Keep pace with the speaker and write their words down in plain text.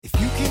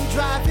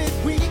drive it,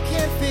 we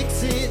can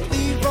fix it.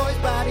 Leroy's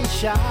Body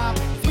Shop.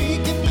 We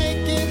can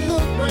make it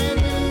look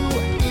brand new.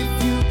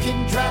 If you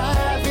can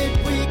drive it,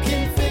 we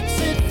can fix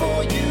it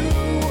for you.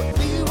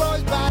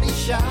 Leroy's Body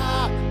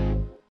Shop.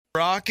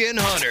 Brock and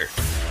Hunter.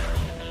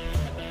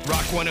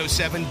 Rock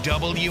 107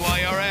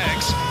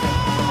 WIRX.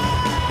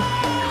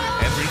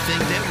 Everything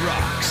that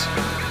rocks.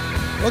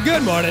 Well,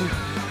 good morning.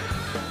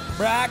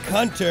 Brock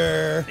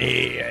Hunter.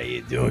 Hey, how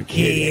you doing,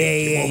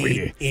 kid? Come over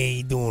here. Hey,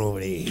 you doing over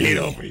there? Get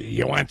over here.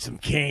 You want some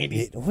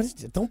candy?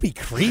 Don't be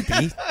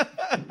creepy.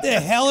 The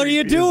hell are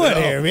you doing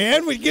here,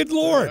 man? Good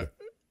Lord.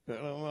 I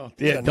don't know.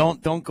 Yeah,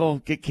 don't go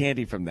get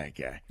candy from that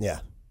guy.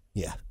 Yeah.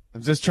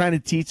 I'm just trying to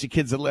teach the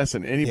kids a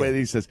lesson. Anybody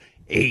that says,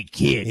 "Hey,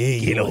 kid,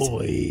 get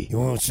over here. You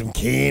want some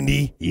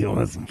candy? You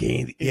want some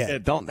candy?" Yeah.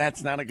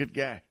 That's not a good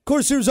guy. Of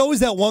course, there was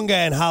always that one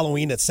guy on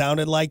Halloween that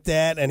sounded like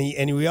that,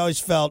 and we always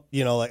felt,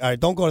 like, all right,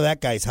 don't go to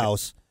that guy's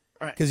house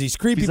because he's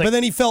creepy. But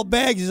then he felt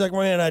bad. He's like,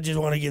 man, I just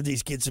want to give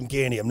these kids some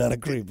candy. I'm not a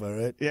creep, all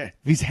right? Yeah. If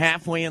he's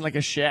halfway in like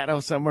a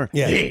shadow somewhere,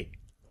 yeah.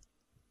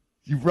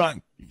 You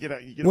run. You get out.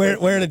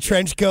 Wearing a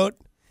trench coat.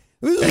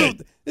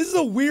 This is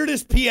the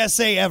weirdest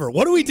PSA ever.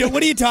 What do we do?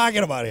 What are you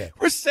talking about here?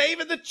 We're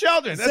saving the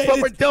children. That's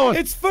what we're doing.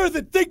 It's for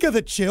think of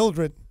the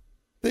children.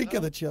 Think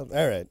of the children.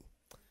 All right.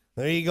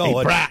 There you go.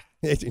 Hey, Brock,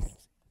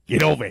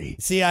 get over here.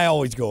 See, I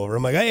always go over.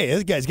 I'm like, hey,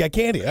 this guy's got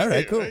candy. All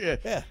right, cool.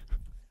 Yeah.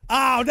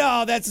 Oh,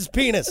 no, that's his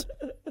penis.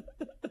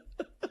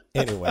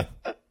 Anyway.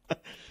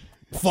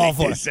 Fall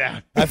for it.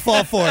 I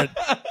fall for it.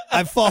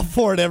 I fall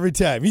for it every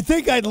time. You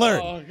think I'd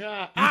learn? Oh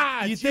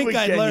God! You think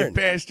I'd learn? You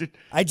bastard!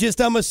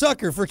 I'm a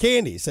sucker for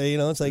candy. So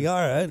it's like, all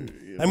right.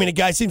 I mean, the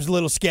guy seems a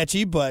little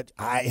sketchy, but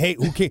hey,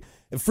 who cares?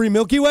 Free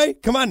Milky Way?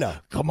 Come on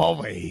now. Come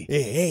over here.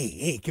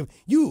 Hey, come,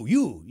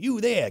 you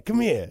there?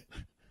 Come here.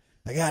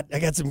 I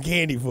got some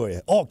candy for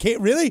you. Oh,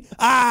 really?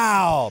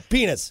 Ow,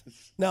 penis.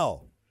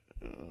 No.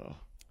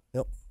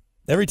 Nope.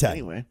 Every time.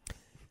 Anyway,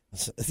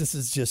 this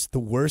is just the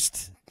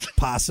worst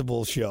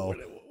possible show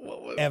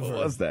ever.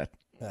 What was that?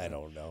 I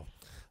don't know.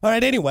 All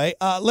right, anyway,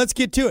 let's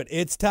get to it.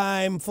 It's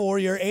time for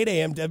your 8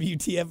 a.m.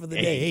 WTF of the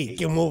day. Hey,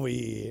 come over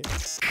here.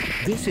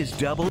 This is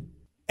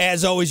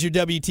As always, your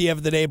WTF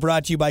of the day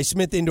brought to you by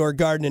Smith Indoor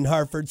Garden in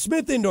Hartford.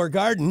 Smith Indoor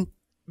Garden.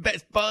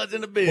 Best buds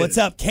in the biz. What's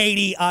up,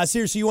 Katie?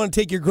 Seriously, you want to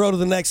take your grow to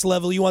the next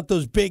level? You want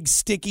those big,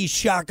 sticky,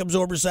 shock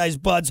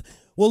absorber-sized buds?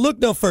 Well, look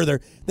no further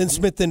than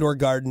Smith Indoor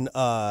Garden.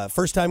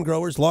 First-time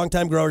growers,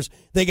 long-time growers,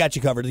 they got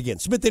you covered. Again,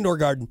 Smith Indoor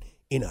Garden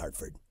in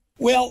Hartford.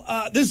 Well,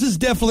 this is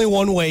definitely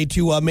one way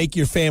to make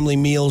your family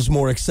meals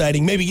more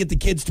exciting. Maybe get the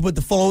kids to put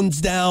the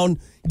phones down,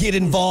 get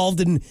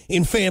involved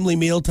in family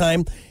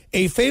mealtime.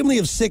 A family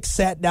of 6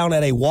 sat down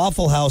at a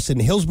Waffle House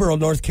in Hillsborough,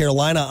 North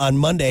Carolina on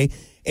Monday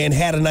and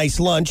had a nice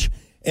lunch.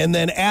 And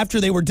then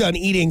after they were done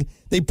eating,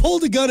 they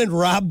pulled a gun and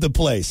robbed the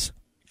place.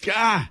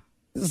 God.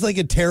 This is like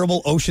a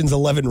terrible Ocean's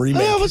 11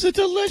 remake. That was a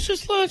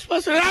delicious lunch.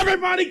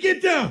 Everybody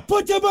get down.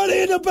 Put the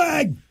money in the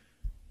bag.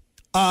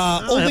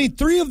 Only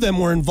 3 of them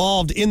were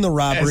involved in the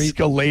robbery.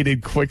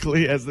 Escalated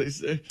quickly, as they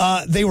say.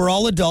 They were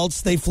all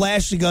adults. They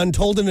flashed a gun,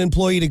 told an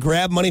employee to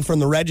grab money from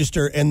the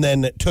register, and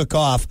then took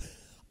off.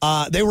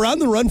 They were on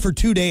the run for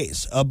 2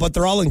 days, but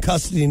they're all in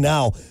custody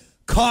now.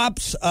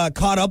 Cops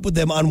caught up with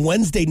them on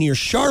Wednesday near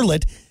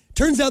Charlotte.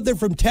 Turns out they're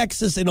from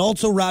Texas and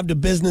also robbed a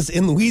business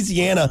in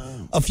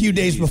Louisiana a few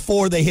days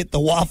before they hit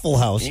the Waffle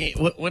House. Hey,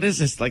 what is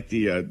this, like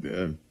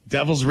the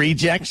Devil's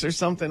Rejects or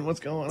something? What's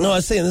going on? No, I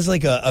was saying this is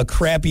like a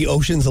crappy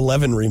Ocean's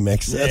 11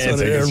 remix. That's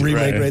what a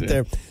remake right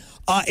there.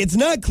 It's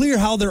not clear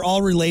how they're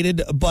all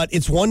related, but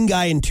it's one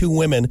guy and 2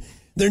 women.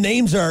 Their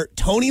names are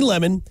Tony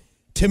Lemon,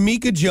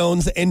 Tamika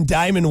Jones, and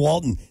Diamond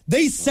Walton.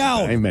 They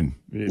sound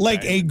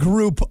like a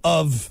group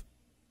of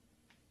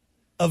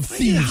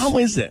thieves. How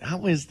is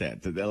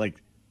that? They're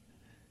like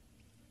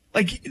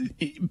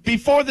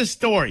before the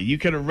story, you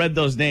could have read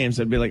those names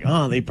and be like,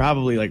 oh, they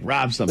probably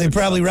robbed something. They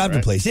probably robbed a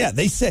place. Yeah,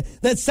 they said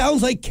that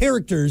sounds like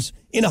characters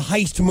in a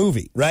heist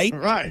movie, right?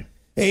 Right.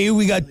 Hey,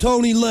 we got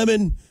Tony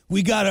Lemon,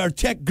 we got our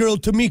tech girl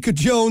Tamika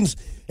Jones,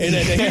 and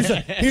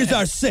then here's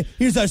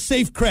our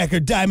safe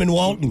cracker Diamond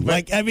Walton.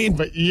 But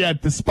you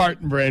had the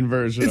Spartan brand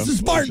version. It's the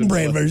Spartan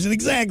brand version,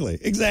 exactly.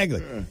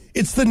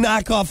 It's the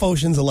knockoff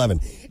Ocean's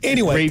 11.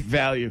 Anyway, great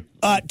value.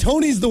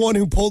 Tony's the one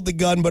who pulled the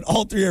gun, but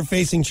all 3 are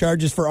facing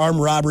charges for armed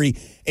robbery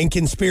and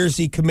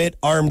conspiracy commit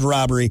armed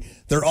robbery.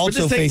 They're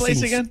also facing. Where did this take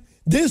place again?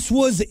 This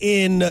was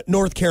in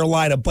North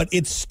Carolina, but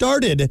it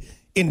started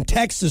in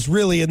Texas,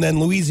 really, and then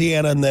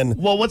Louisiana, and then.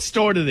 Well, what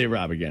store did they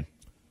rob again?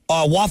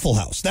 Waffle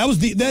House. That's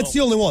the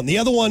only one. The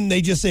other one,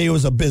 they just say it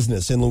was a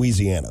business in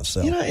Louisiana.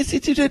 So you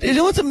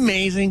know what's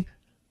amazing?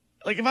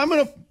 Like if I'm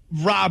going to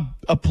rob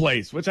a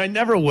place, which I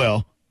never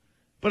will,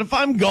 but if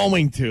I'm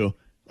going to,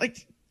 why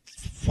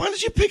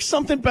don't you pick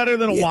something better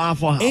than a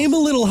Waffle House? Aim a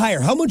little higher.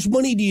 How much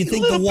money do you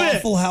think the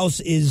Waffle House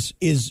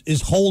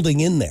is holding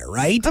in there?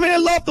 Right? I mean, I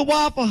love the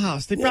Waffle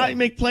House. They probably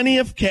make plenty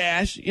of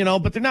cash,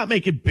 but they're not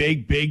making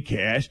big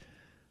cash.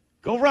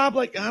 Go rob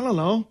I don't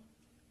know.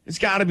 It's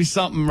got to be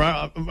something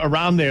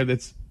around there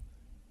that's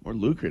more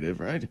lucrative,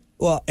 right?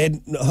 Well,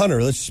 and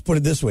Hunter, let's just put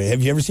it this way.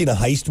 Have you ever seen a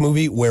heist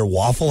movie where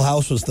Waffle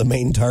House was the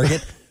main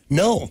target?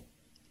 No,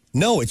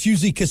 it's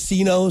usually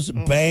casinos,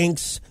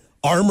 banks,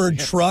 armored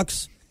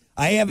trucks.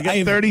 I have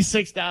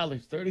 $36.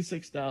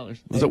 $36.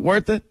 Was it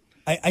worth it?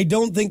 I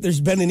don't think there's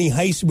been any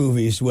heist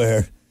movies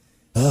where,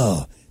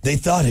 they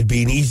thought it'd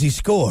be an easy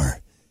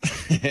score.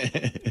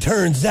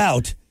 Turns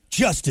out,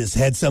 Justice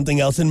had something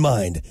else in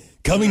mind.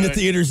 Coming to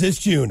theaters this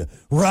June,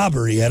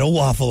 robbery at a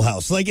Waffle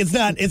House. Like, it's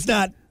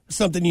not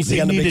something you see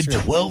on the big screen.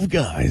 They needed 12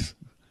 guys.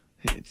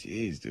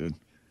 Jeez, dude.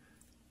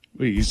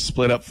 You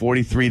split up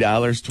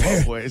 $43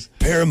 12 ways.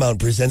 Paramount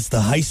presents the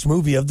heist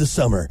movie of the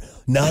summer.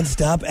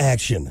 Nonstop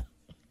action.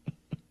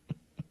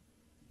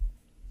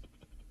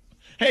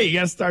 Hey, you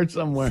got to start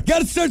somewhere. Got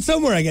to start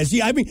somewhere, I guess.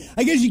 Yeah, I mean,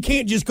 I guess you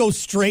can't just go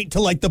straight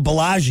to like the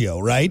Bellagio,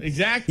 right?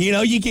 Exactly. You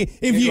know, you can't.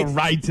 If you go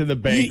right to the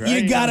bank,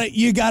 right?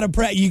 You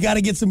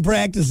gotta get some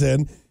practice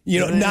in. You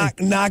know,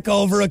 knock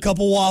over a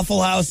couple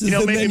Waffle Houses. You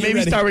know, and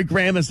maybe start with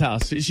Grandma's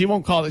house. She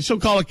won't call it. She'll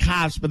call the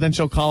cops, but then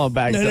she'll call them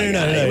back. No.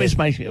 It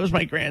was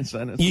my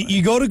grandson.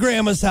 You go to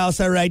Grandma's house,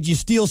 all right. You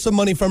steal some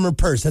money from her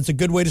purse. That's a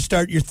good way to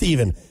start your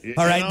thieving.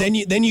 All right.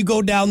 Then you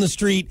go down the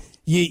street.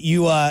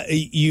 You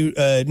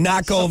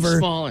knock over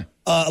smaller.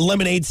 A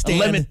lemonade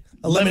stand.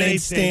 A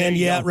lemonade stand,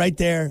 yeah, right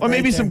there. Or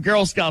maybe right some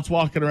Girl Scouts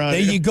walking around. There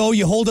you go.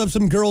 You hold up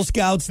some Girl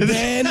Scouts.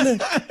 Then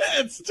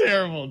it's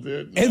terrible,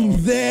 dude.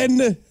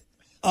 No.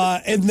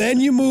 And then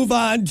you move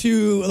on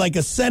to like a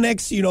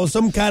Cenex, you know,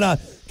 some kind of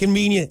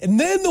convenient, and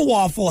then the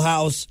Waffle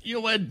House.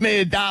 You went made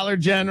a Dollar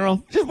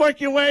General. Just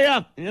work your way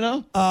up, you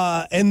know.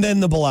 And then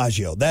the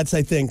Bellagio. That's,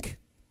 I think,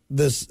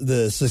 the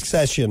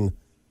succession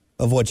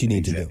of what you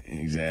need to do.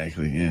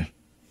 Exactly. Yeah.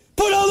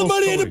 Put all the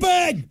money in the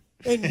bag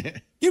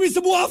and give me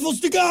some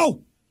waffles to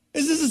go.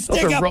 Is this a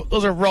stick up?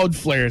 Those are road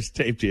flares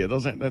taped to you.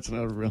 That's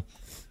not real.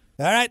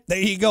 All right, there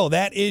you go.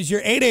 That is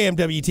your 8 a.m.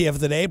 WTF of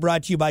the day,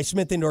 brought to you by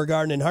Smith Indoor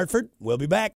Garden in Hartford. We'll be back.